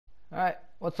Alright,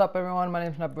 what's up everyone? My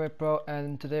name is Pro,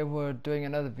 and today we're doing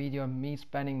another video of me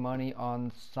spending money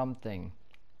on something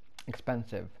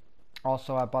expensive.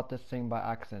 Also, I bought this thing by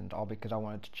accident, all because I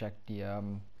wanted to check the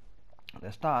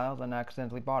styles and I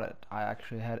accidentally bought it. I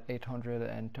actually had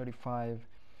 835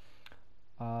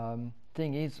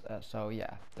 thingies, so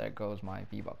yeah, there goes my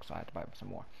V-Bucks, so I had to buy some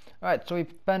more. Alright, so we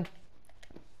spent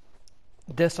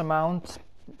this amount.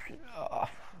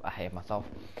 I hate myself.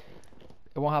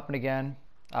 It won't happen again.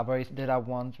 I've already did that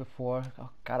once before. Oh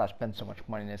god, I spent so much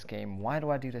money in this game. Why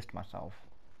do I do this to myself?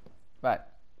 Right.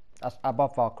 I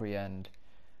bought Valkyrie and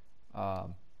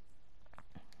hold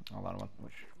on,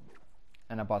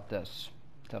 and I bought this.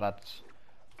 So that's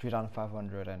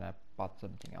 3,500, and I bought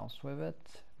something else with it,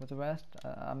 with the rest.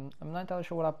 I'm not entirely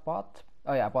sure what I bought.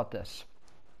 Oh yeah, I bought this.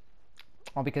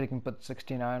 Oh, because you can put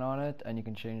 69 on it and you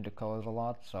can change the colors a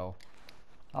lot. So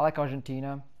I like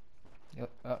Argentina.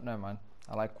 Oh, never mind.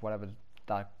 I like whatever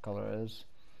that color is,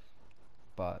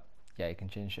 but yeah, you can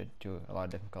change it to a lot of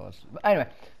different colors. But anyway,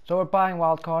 so we're buying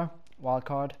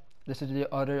wildcard. This is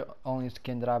the other only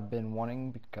skin that I've been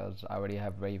wanting because I already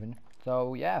have Raven.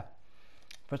 So yeah,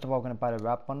 first of all, we're gonna buy the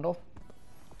wrap bundle.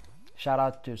 Shout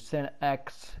out to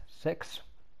SinX6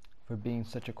 for being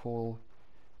such a cool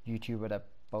YouTuber that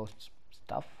posts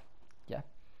stuff. Yeah,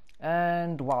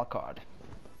 and wildcard,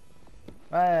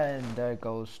 and there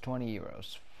goes 20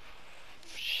 euros.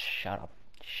 Shut up.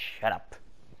 Shut up.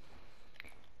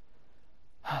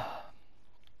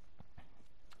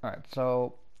 Alright,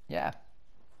 so yeah,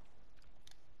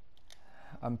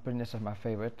 I'm putting this as my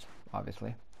favorite,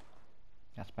 obviously.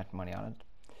 I spent money on it.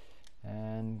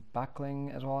 And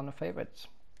backling as well on the favorites.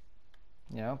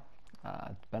 You know,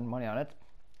 I spent money on it.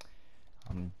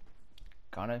 I'm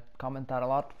gonna comment that a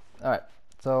lot. Alright,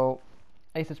 so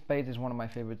Ace of Spades is one of my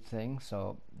favorite things,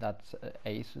 so that's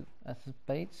Ace of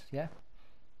Spades, yeah.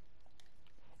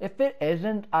 If it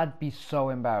isn't, I'd be so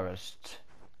embarrassed.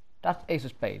 That's Ace of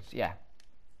Spades, yeah.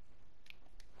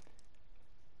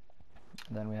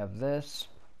 Then we have this.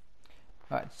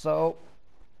 Alright, so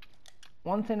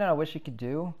one thing that I wish you could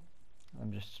do, let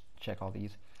me just check all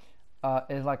these,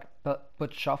 is like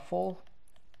put shuffle,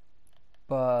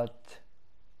 but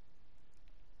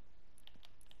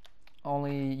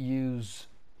only use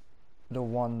the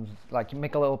ones, like you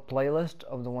make a little playlist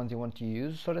of the ones you want to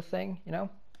use, sort of thing, you know?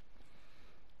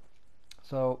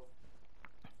 So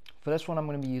for this one I'm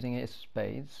going to be using Ace of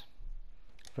Spades.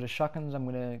 For the shotguns I'm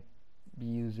going to be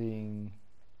using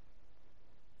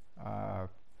I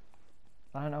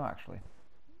don't know actually.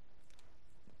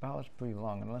 The barrel is pretty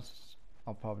long, unless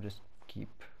I'll probably just keep,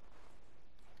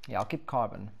 yeah, I'll keep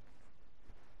carbon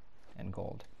and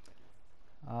gold.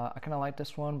 I kind of like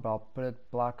this one, but I'll put it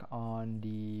black on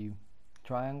the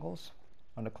triangles,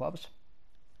 on the clubs.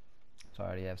 So I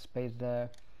already have spades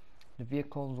there. The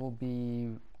vehicles will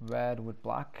be red with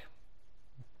black.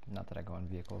 Not that I go on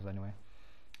vehicles anyway.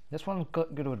 This one's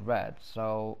good with red,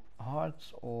 so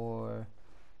hearts or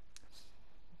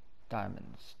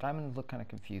diamonds. Diamonds look kind of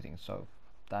confusing, so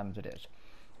diamonds it is.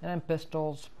 And then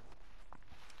pistols.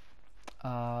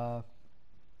 I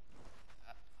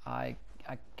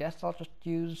guess I'll just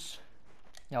use,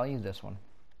 yeah, I'll use this one.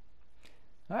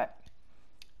 Alright.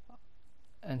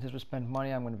 And since we spent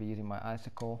money, I'm going to be using my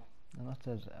icicle. Unless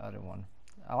there's the other one.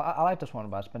 I like this one,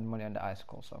 but I spent money on the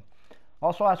icicle. So,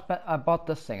 also I bought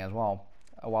this thing as well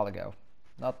a while ago.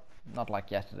 Not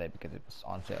like yesterday because it was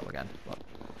on sale again. But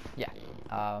yeah.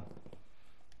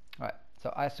 Alright.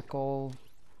 So icicle,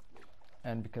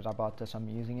 and because I bought this, I'm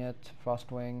using it.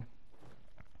 Frostwing.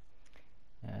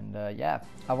 And yeah,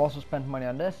 I've also spent money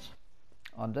on this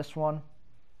one,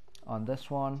 on this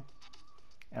one,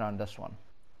 and on this one.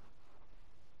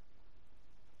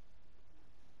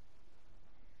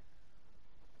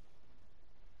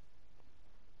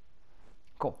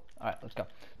 Cool. Alright, let's go.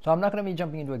 So I'm not going to be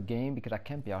jumping into a game because I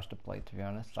can't be asked to play, to be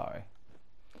honest. Sorry.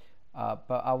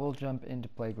 But I will jump into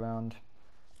Playground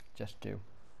just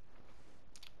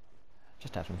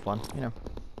have some fun, you know.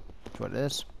 That's what it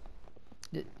is.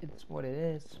 It's what it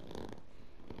is.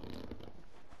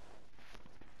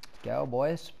 Let's go,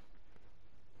 boys.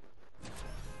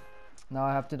 Now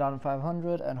I have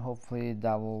 2,500, and hopefully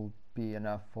that will be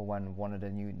enough for when one of the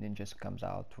new ninjas comes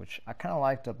out, which I kind of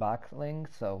like the backlink,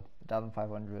 so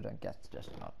 1,500 I guess just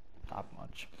not that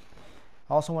much.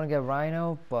 I also want to get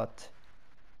Rhino, but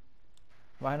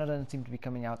Rhino doesn't seem to be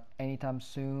coming out anytime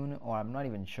soon, or I'm not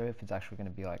even sure if it's actually going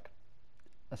to be like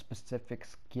a specific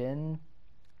skin,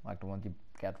 like the ones you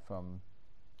get from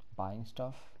buying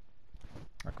stuff,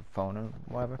 like a phone or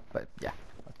whatever. But yeah,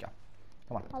 let's go.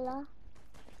 Come on. Hello?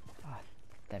 Ah,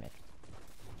 damn it.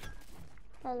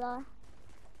 Hello?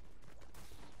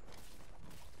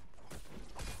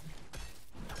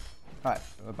 Alright,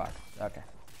 we're back. Okay.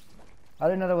 I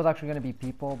didn't know there was actually going to be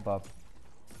people, but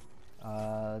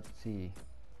let's see.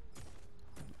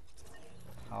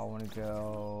 I want to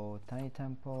go Tiny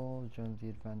Temple, Jones the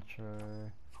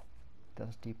Adventure,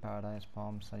 Dusty Paradise,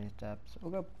 Palm, Sunny Steps. We'll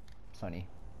go Sunny.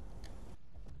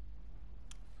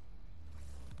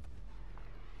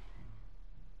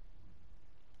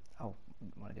 Oh,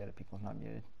 one of the other people's not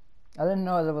muted. I didn't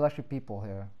know there was actually people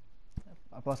here.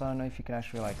 Plus, I don't know if you can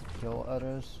actually like kill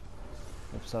others.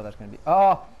 If so, that's gonna be.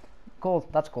 Oh, cool.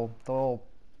 That's cool. The whole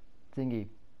thingy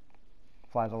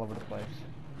flies all over the place.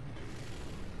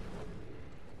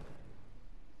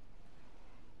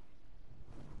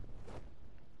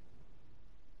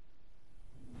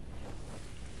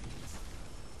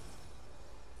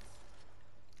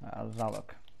 How does that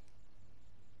look?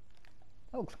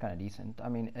 That looks kind of decent. I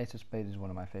mean, Ace of Spades is one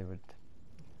of my favorite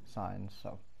signs.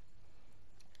 So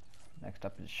next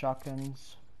up is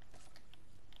shotguns,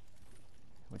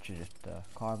 which is just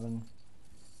carbon.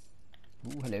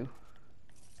 Ooh, hello.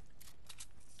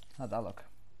 How'd that look?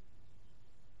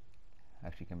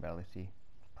 Actually, can barely see.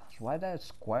 Why did that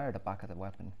square at the back of the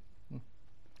weapon?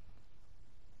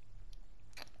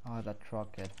 Oh, that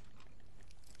truck it.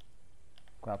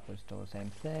 Grappler is still the same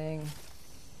thing.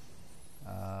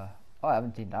 Oh, I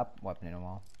haven't seen that weapon in a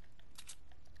while.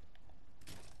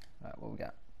 Alright, what we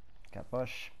got? Got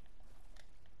bush.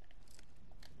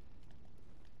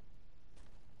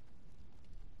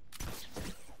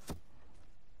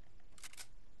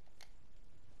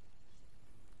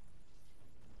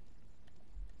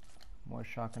 More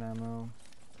shotgun ammo.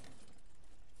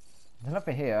 There's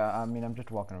nothing here. I mean, I'm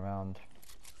just walking around.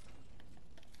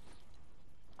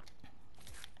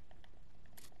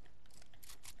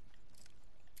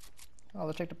 Oh,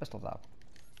 let's check the pistols out.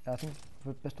 I think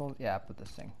for pistols, yeah, put this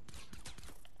thing.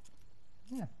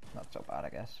 Yeah, not so bad, I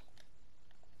guess.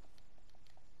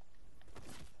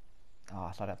 Oh,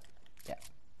 I saw that. Yeah.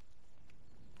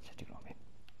 Just ignore me.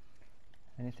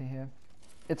 Anything here?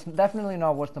 It's definitely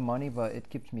not worth the money, but it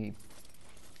keeps me.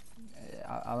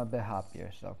 I'm a bit happier,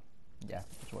 so yeah,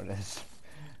 that's what it is.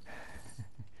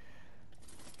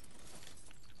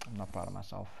 I'm not proud of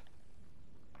myself.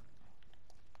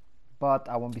 But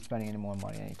I won't be spending any more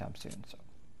money anytime soon, so.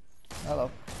 Hello.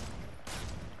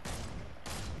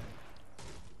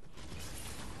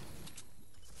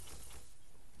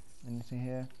 Anything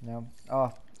here? No.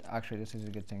 Oh, actually, this is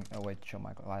a good thing. Oh, wait, show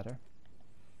my glider.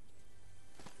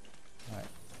 Alright,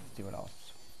 let's see what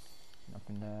else.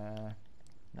 Nothing there.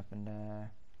 Nothing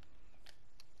there.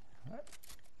 Alright,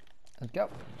 let's go.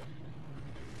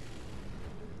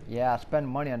 Yeah, I spend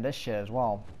money on this shit as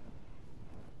well.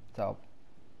 So.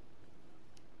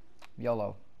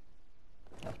 YOLO.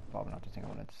 That's probably not the thing I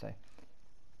wanted to say.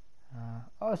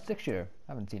 Oh, a 6-shooter.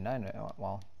 I haven't seen that in a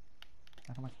while.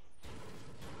 How come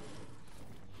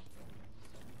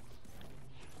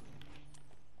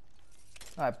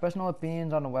Alright, personal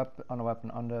opinions on the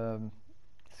weapon on the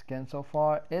skin so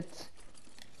far. It's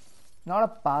not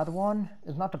a bad one.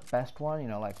 It's not the best one, you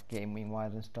know, like gaming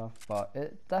wise and stuff. But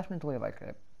it definitely like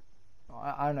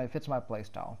I don't know. It fits my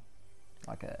playstyle,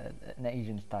 like an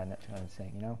Asian style kind of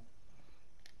thing, you know.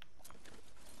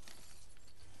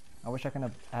 I wish I could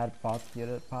have had bought the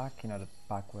other pack, you know, the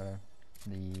pack where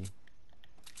the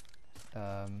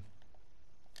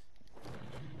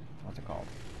what's it called?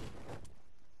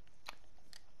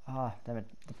 Ah, damn it!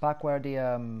 The pack where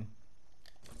the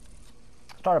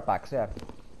starter packs, yeah.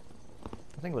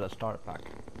 I think it was a starter pack.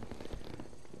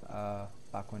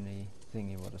 Back when the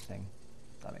thingy was a thing.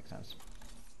 That makes sense.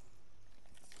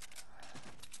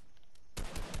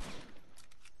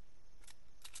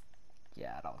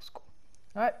 Yeah, that looks cool.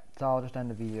 Alright, so I'll just end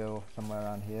the video somewhere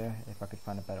around here if I could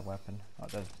find a better weapon. Oh,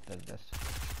 there's this.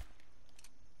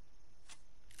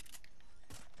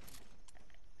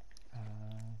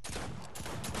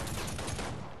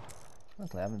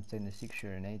 Honestly, I haven't seen the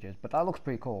 6-shooter in ages, but that looks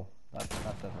pretty cool. That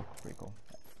does look pretty cool.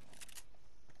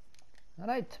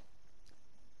 Alright,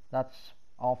 that's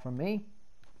all from me.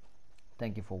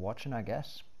 Thank you for watching, I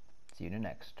guess. See you in the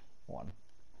next one.